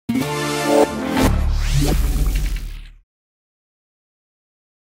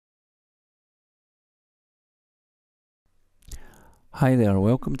Hi there,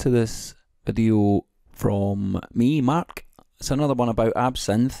 welcome to this video from me, Mark. It's another one about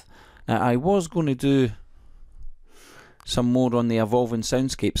Absynth. Now, I was going to do some more on the evolving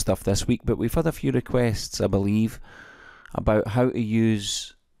soundscape stuff this week, but we've had a few requests, I believe, about how to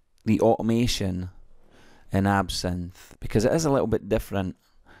use the automation in Absynth, because it is a little bit different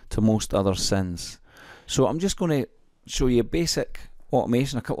to most other synths. So I'm just going to show you a basic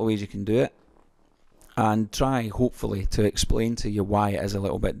automation, a couple of ways you can do it, and try, hopefully, to explain to you why it is a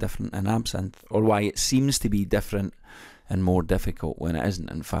little bit different in Absynth, or why it seems to be different and more difficult when it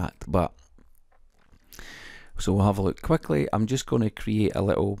isn't, in fact. But so we'll have a look quickly. I'm just going to create a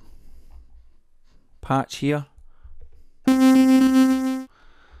little patch here. That'll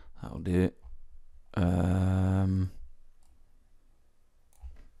do it. I'll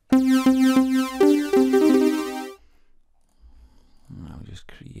just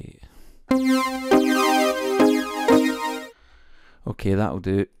create. Okay, that'll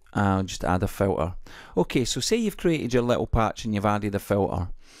do. I'll just add a filter. Okay, so say you've created your little patch and you've added a filter,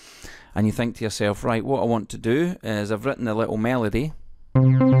 and you think to yourself, right, what I want to do is I've written a little melody,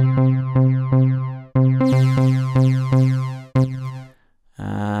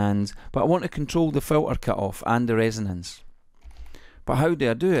 but I want to control the filter cutoff and the resonance. But how do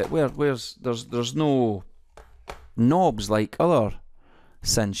I do it? There's no knobs like other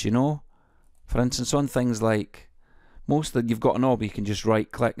synths, you know. For instance, on things like most that you've got a knob, you can just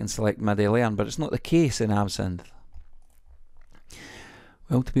right click and select Midi Learn, but it's not the case in Absynth.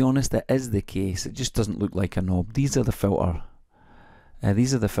 Well, to be honest, it is the case. It just doesn't look like a knob. These are the filter.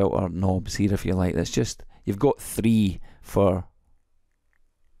 These are the filter knobs here, if you like. That's just, you've got 3 for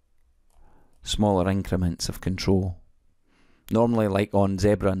smaller increments of control. Normally, like on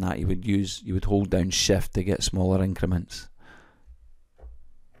Zebra and that, you would hold down Shift to get smaller increments.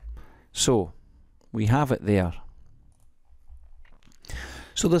 So we have it there.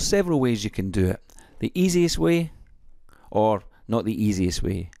 So there's several ways you can do it. The easiest way, or not the easiest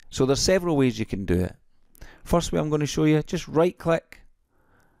way. So there's several ways you can do it. First way I'm going to show you, just right click,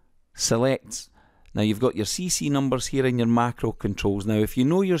 select. Now you've got your CC numbers here in your macro controls. Now if you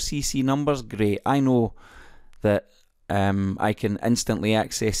know your CC numbers, great. I know that I can instantly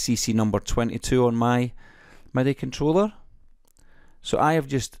access CC number 22 on my MIDI controller. So I have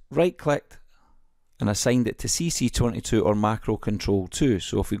just right clicked and assigned it to CC22 or macro control 2.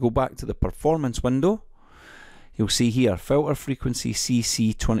 So if we go back to the performance window, you'll see here filter frequency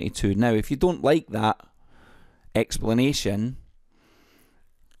CC22. Now if you don't like that explanation,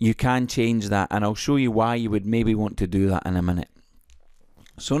 you can change that, and I'll show you why you would maybe want to do that in a minute.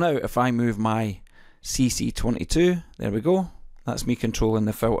 So now if I move my CC22, there we go, that's me controlling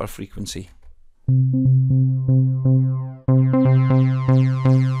the filter frequency.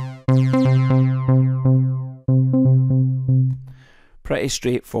 Pretty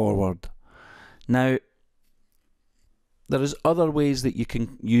straightforward. Now there is other ways that you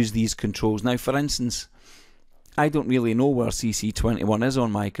can use these controls. Now for instance, I don't really know where CC21 is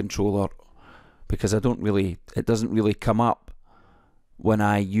on my controller, because it doesn't really come up when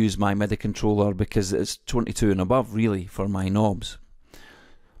I use my MIDI controller, because it's 22 and above really for my knobs.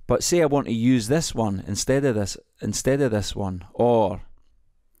 But say I want to use this one instead of this one, or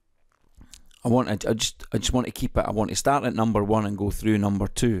I just want to keep it. I want to start at number 1 and go through number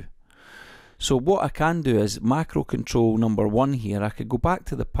 2. So what I can do is macro control number 1 here. I could go back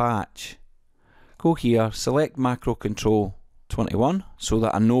to the patch, go here, select macro control 21 so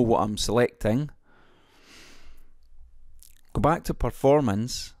that I know what I'm selecting. Go back to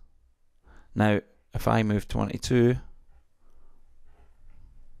performance. Now if I move 22,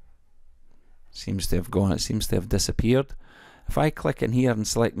 seems to have gone, it seems to have disappeared. If I click in here and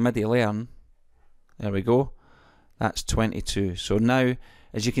select Midi Learn, there we go, that's 22. So now,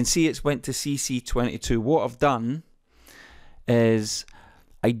 as you can see, it's went to CC22. What I've done is,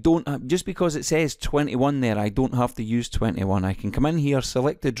 I don't have, just because it says 21 there, I don't have to use 21. I can come in here,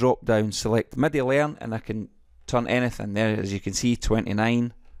 select the drop down, select Midi Learn, and I can turn anything there. As you can see,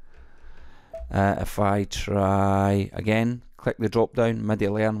 29. If I try again, click the drop down, Midi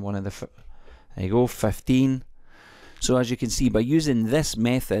Learn, one of the, there you go, 15. So as you can see, by using this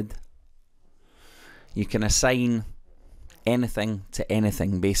method, you can assign anything to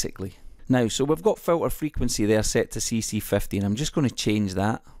anything basically. Now, so we've got filter frequency there set to CC15. I'm just going to change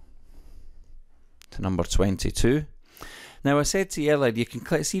that to number 22. Now I said to you earlier, you can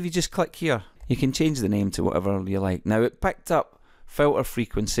click, see if you just click here, you can change the name to whatever you like. Now it picked up filter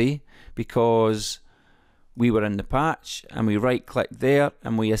frequency because we were in the patch and we right clicked there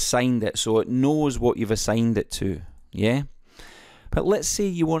and we assigned it, so it knows what you've assigned it to, yeah? But let's say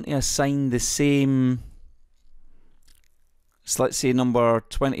you want to assign the same So let's say number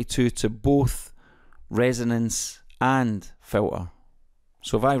 22 to both resonance and filter.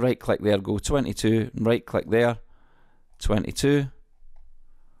 So if I right click there, go 22, and right click there, 22,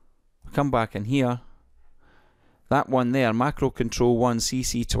 come back in here, that one there, macro control 1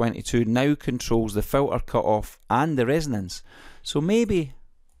 CC22, now controls the filter cutoff and the resonance. So maybe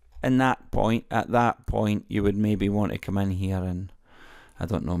in that point, at that point, you would maybe want to come in here and, I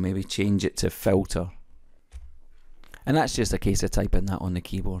don't know, maybe change it to filter. And that's just a case of typing that on the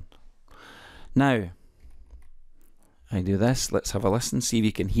keyboard. Now, I do this, let's have a listen, see if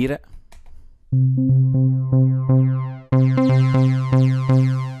you can hear it.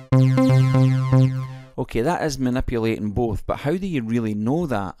 Okay, that is manipulating both, but how do you really know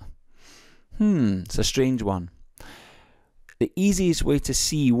that? It's a strange one. The easiest way to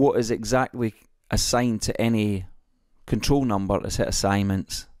see what is exactly assigned to any control number is hit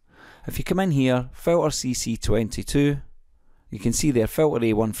assignments. If you come in here, filter CC22, you can see there filter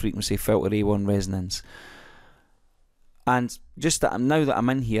A1 frequency, filter A1 resonance. And just that now that I'm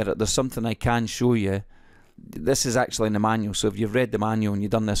in here, there's something I can show you. This is actually in the manual, so if you've read the manual and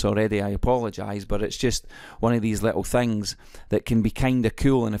you've done this already, I apologise, but it's just one of these little things that can be kind of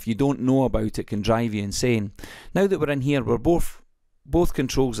cool, and if you don't know about it, can drive you insane. Now that we're in here, we're both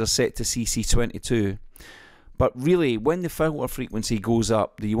controls are set to CC22, but really, when the filter frequency goes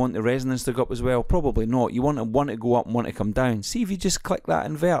up, do you want the resonance to go up as well? Probably not. You want one to go up and one to come down. See if you just click that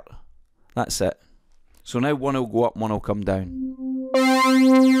invert. That's it. So now one will go up, one will come down.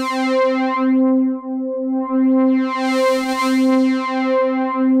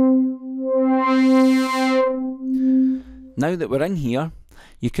 Now that we're in here,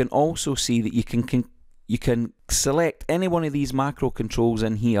 you can also see that you can select any one of these macro controls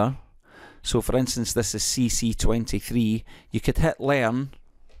in here. So for instance, this is CC23. You could hit Learn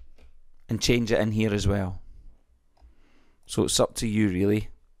and change it in here as well. So it's up to you really.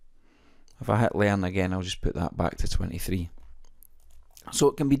 If I hit Learn again, I'll just put that back to 23. So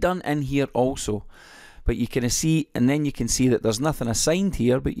it can be done in here also, but you can see, and then you can see that there's nothing assigned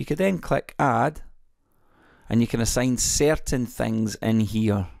here, but you could then click Add, and you can assign certain things in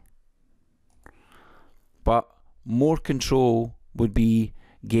here. But more control would be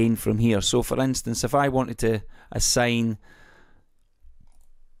gained from here. So for instance, if I wanted to assign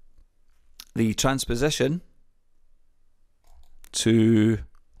the transposition to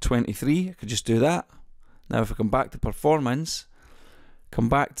 23, I could just do that. Now if I come back to performance, come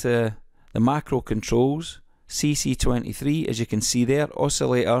back to the macro controls, CC23, as you can see there,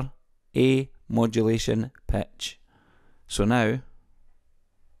 oscillator, A, modulation, pitch. So now,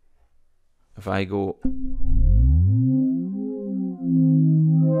 if I go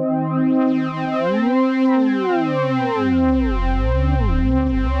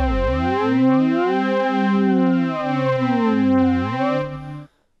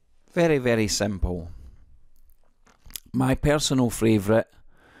very, very simple. My personal favourite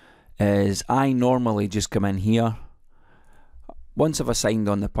is I normally just come in here. Once I've assigned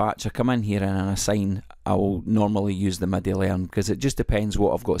on the patch, I come in here and I assign. I will normally use the Midi Learn because it just depends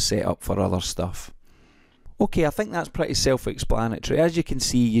what I've got set up for other stuff. Okay, I think that's pretty self-explanatory. As you can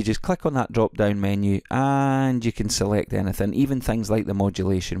see, you just click on that drop down menu and you can select anything, even things like the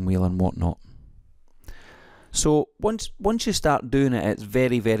modulation wheel and whatnot. So once you start doing it, it's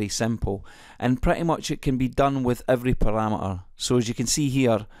very, very simple, and pretty much it can be done with every parameter. So as you can see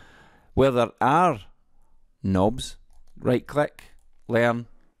here, where there are knobs, right click, learn,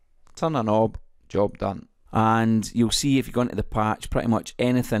 turn a knob, job done. And you'll see if you go into the patch, pretty much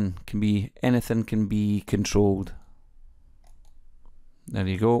anything can be controlled. There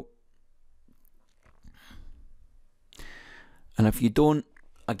you go. And if you don't,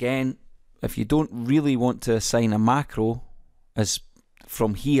 again, if you don't really want to assign a macro as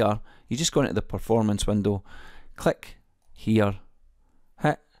from here, you just go into the performance window, click here,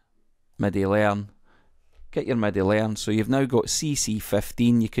 hit Midi Learn, get your Midi Learn. So you've now got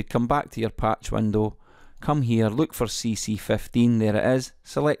CC15. You could come back to your patch window, come here, look for CC15, there it is,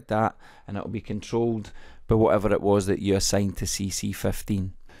 select that, and it'll be controlled by whatever it was that you assigned to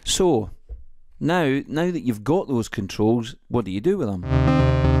CC15. So now that you've got those controls, what do you do with them?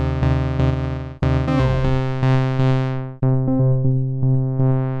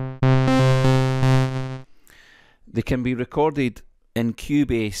 They can be recorded in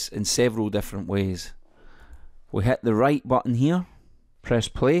Cubase in several different ways. We hit the right button here, press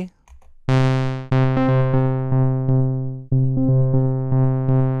play.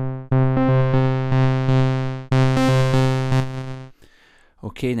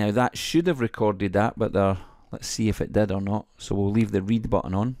 Okay, now that should have recorded that, but let's see if it did or not. So we'll leave the read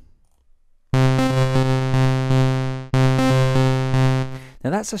button on. Now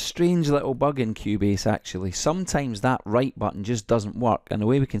that's a strange little bug in Cubase actually. Sometimes that right button just doesn't work, and the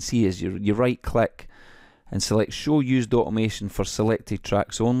way we can see is you right click and select Show Used Automation for selected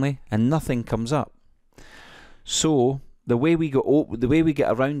tracks only, and nothing comes up. So the way we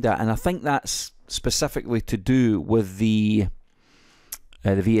get around that, and I think that's specifically to do with the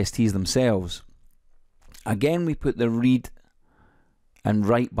VSTs themselves. Again, we put the read and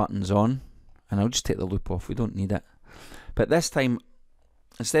write buttons on, and I'll just take the loop off, we don't need it. But this time,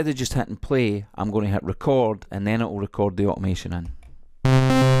 instead of just hitting play, I'm going to hit record, and then it will record the automation in.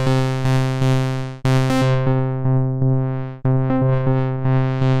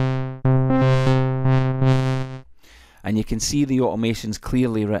 And you can see the automation's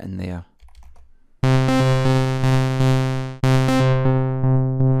clearly written there.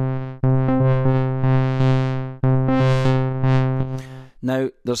 Now,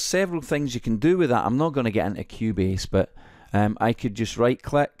 there's several things you can do with that. I'm not going to get into Cubase, but I could just right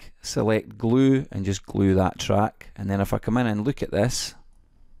click, select glue, and just glue that track. And then if I come in and look at this,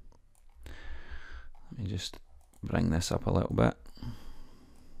 let me just bring this up a little bit.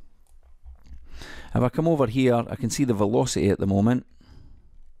 If I come over here, I can see the velocity at the moment.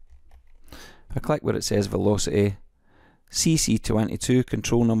 If I click where it says velocity, CC22,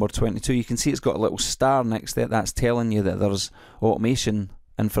 control number 22, you can see it's got a little star next to it. That's telling you that there's automation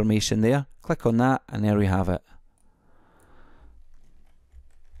information there. Click on that, and there we have it.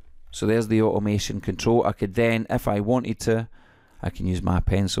 So there's the automation control. I could then, if I wanted to, I can use my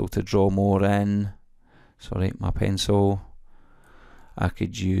pencil to draw more in. Sorry, my pencil. I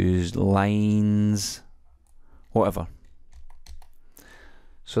could use lines, whatever.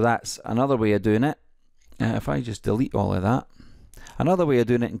 So that's another way of doing it. If I just delete all of that, another way of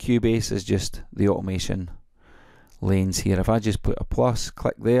doing it in Cubase is just the automation lanes here. If I just put a plus,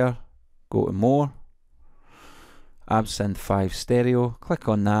 click there, go to more, Absynth 5 stereo, click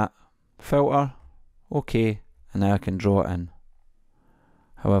on that, filter, OK, and now I can draw it in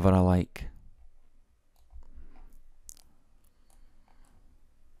however I like.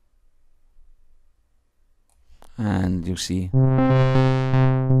 And you'll see.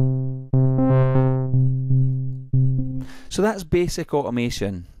 So that's basic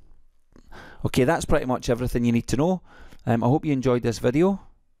automation. Okay, that's pretty much everything you need to know. I hope you enjoyed this video.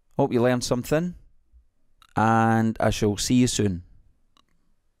 Hope you learned something. And I shall see you soon.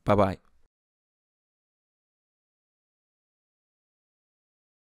 Bye bye.